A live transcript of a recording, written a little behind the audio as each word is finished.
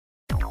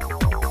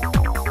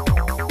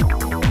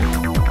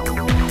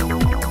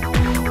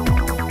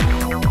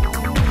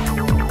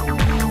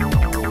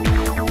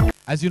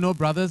As you know,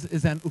 Brothers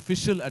is an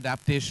official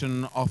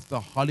adaptation of the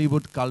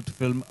Hollywood cult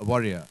film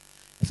Warrior.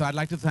 So I'd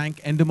like to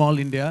thank Endemol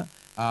India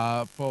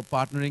for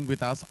partnering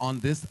with us on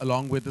this,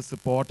 along with the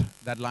support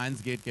that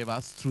Lionsgate gave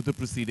us through the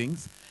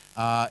proceedings.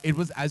 It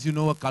was, as you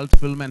know, a cult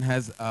film and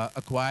has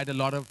acquired a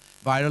lot of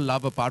viral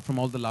love apart from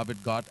all the love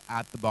it got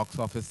at the box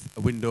office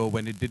window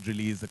when it did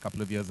release a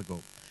couple of years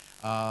ago.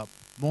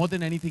 More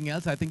than anything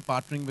else, I think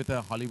partnering with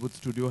a Hollywood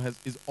studio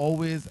is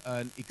always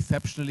an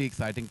exceptionally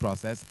exciting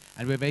process,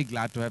 and we're very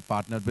glad to have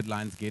partnered with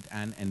Lionsgate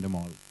and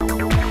Endemol.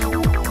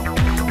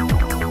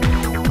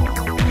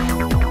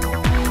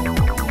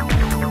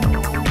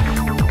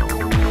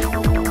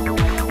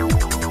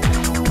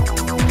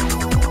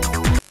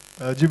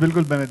 जी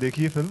बिल्कुल मैंने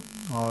देखी है film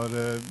और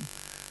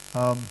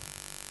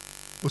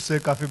उससे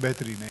काफी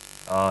बेहतरीन है.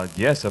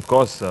 Yes, of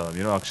course.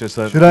 You know, Akshay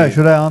sir.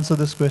 Should I answer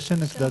this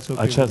question if that's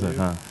okay? Acha sir.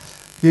 हाँ.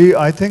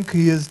 I think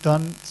he has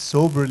done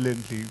so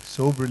brilliantly,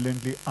 so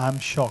brilliantly. I'm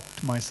shocked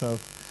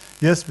myself.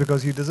 Yes,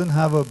 because he doesn't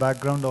have a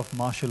background of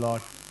martial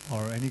art or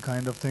any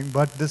kind of thing,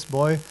 but this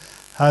boy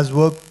has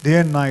worked day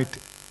and night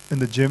in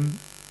the gym,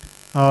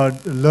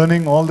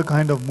 learning all the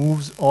kind of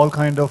moves, all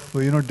kind of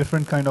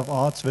different kind of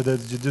arts, whether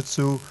it's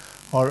jiu-jitsu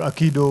or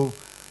aikido,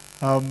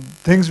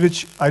 things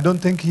which I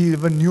don't think he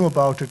even knew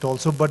about it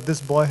also, but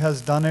this boy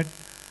has done it,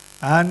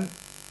 and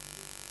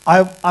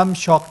I'm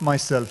shocked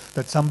myself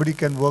that somebody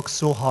can work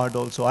so hard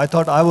also. I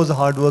thought I was a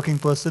hard-working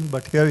person,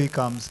 but here he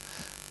comes,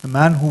 a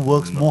man who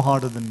works more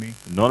harder than me.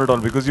 Not at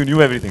all, because you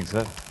knew everything,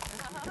 sir.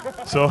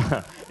 So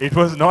it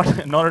was not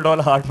at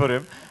all hard for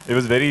him. It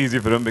was very easy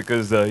for him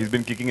because he's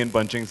been kicking and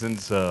punching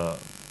since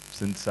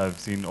I've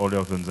seen all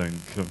your films. I mean,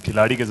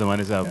 Khiladi ke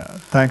zamane se aap.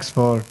 Thanks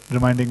for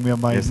reminding me of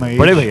my age.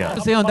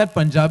 To say on that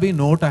Punjabi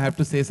note, I have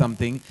to say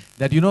something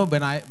that, you know,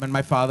 when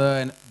my father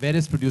and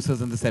various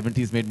producers in the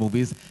 70s made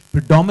movies,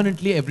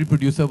 predominantly every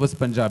producer was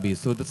Punjabi.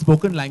 So the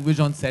spoken language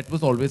on set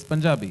was always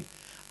Punjabi.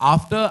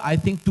 After, I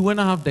think,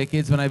 2.5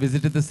 decades, when I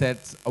visited the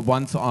sets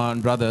once on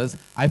Brothers,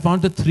 I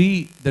found the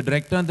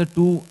director and the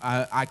two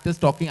actors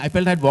talking. I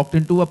felt I had walked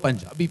into a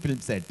Punjabi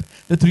film set.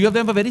 The three of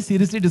them were very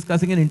seriously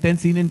discussing an intense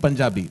scene in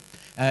Punjabi.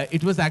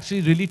 It was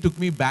actually really took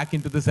me back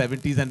into the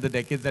 70s and the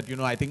decades that, you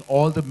know, I think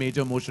all the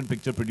major motion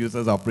picture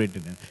producers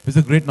operated in. It was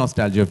a great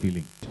nostalgia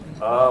feeling.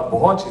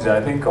 बहुत चीज़ें. I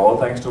think all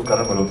thanks to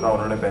Karan Malhotra.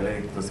 उन्होंने पहले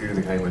एक तस्वीर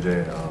दिखाई मुझे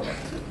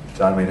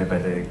 4 महीने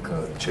पहले, एक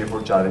 6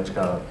 फुट 4 इंच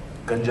का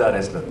गंजा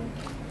रेसलर.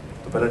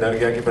 तो पहले डर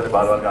गया कि पहले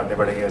बाल काटने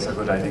पड़ेंगे, ऐसा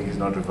कुछ. I think he's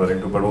not referring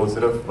to, पर वो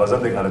सिर्फ वजन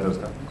दिखा रहे थे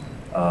उसका.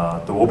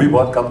 तो वो भी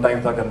बहुत कम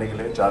टाइम था करने के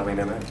लिए, 4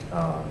 महीने में.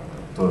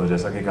 तो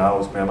जैसा कि कहा,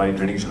 उसमें हमारी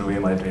ट्रेनिंग शुरू हुई,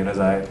 हमारे ट्रेनर्स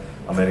आए,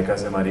 अमेरिका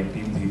से हमारी एक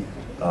टीम थी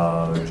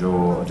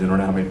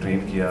जिन्होंने हमें ट्रेन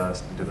किया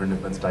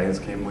डिफरेंट स्टाइल्स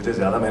की. मुझे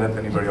ज़्यादा मेहनत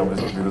करनी पड़ी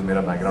ऑब्वियसली, बिकॉज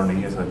मेरा बैकग्राउंड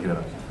नहीं है सर की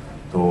तरह.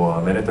 तो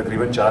मैंने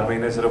तकरीबन 4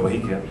 महीने सिर्फ वही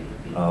किया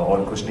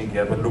और कुछ नहीं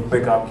किया. फिर लुक पे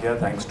काम किया,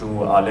 थैंक्स टू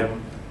आलिम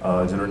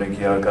जिन्होंने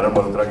किया. करण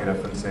मल्होत्रा की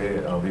रेफरेंस से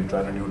we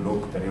try a new look.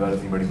 पहली बार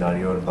इतनी बड़ी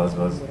दाढ़ी और बस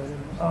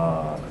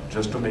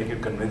just to make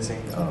it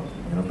convincing.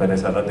 पहले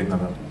से अलग दिखना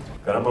था.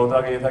 करण मल्होत्रा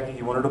का ये था कि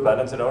he wanted to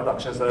balance it out.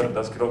 Akshay sir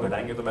 10 kilo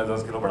घटाएंगे तो मैं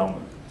 10 किलो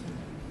बढ़ाऊंगा.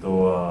 तो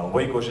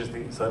वही कोशिश थी.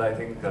 सर आई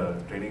थिंक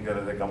ट्रेनिंग कर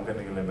रहे थे कम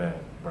करने के लिए, मैं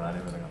बढ़ाने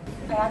में लगा.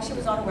 I actually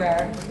was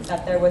unaware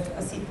that there was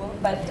a sequel,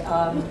 but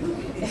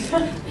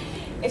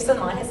if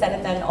Salman has said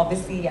it, then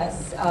obviously yes.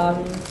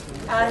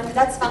 And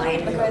that's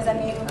fine, because I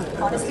mean,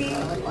 honestly,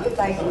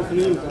 like,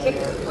 Kick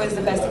was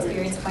the best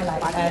experience of my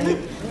life, and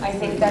I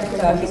think that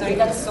he's already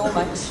done so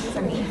much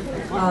for me.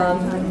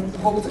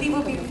 Hopefully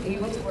we'll be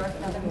able to work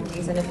in other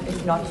movies, and if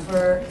not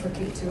for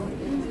Kick too.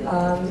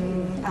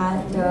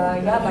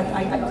 Yeah, but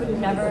I could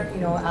never,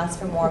 ask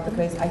for more,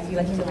 because I feel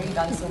like he's already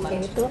done so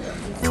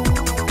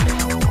much.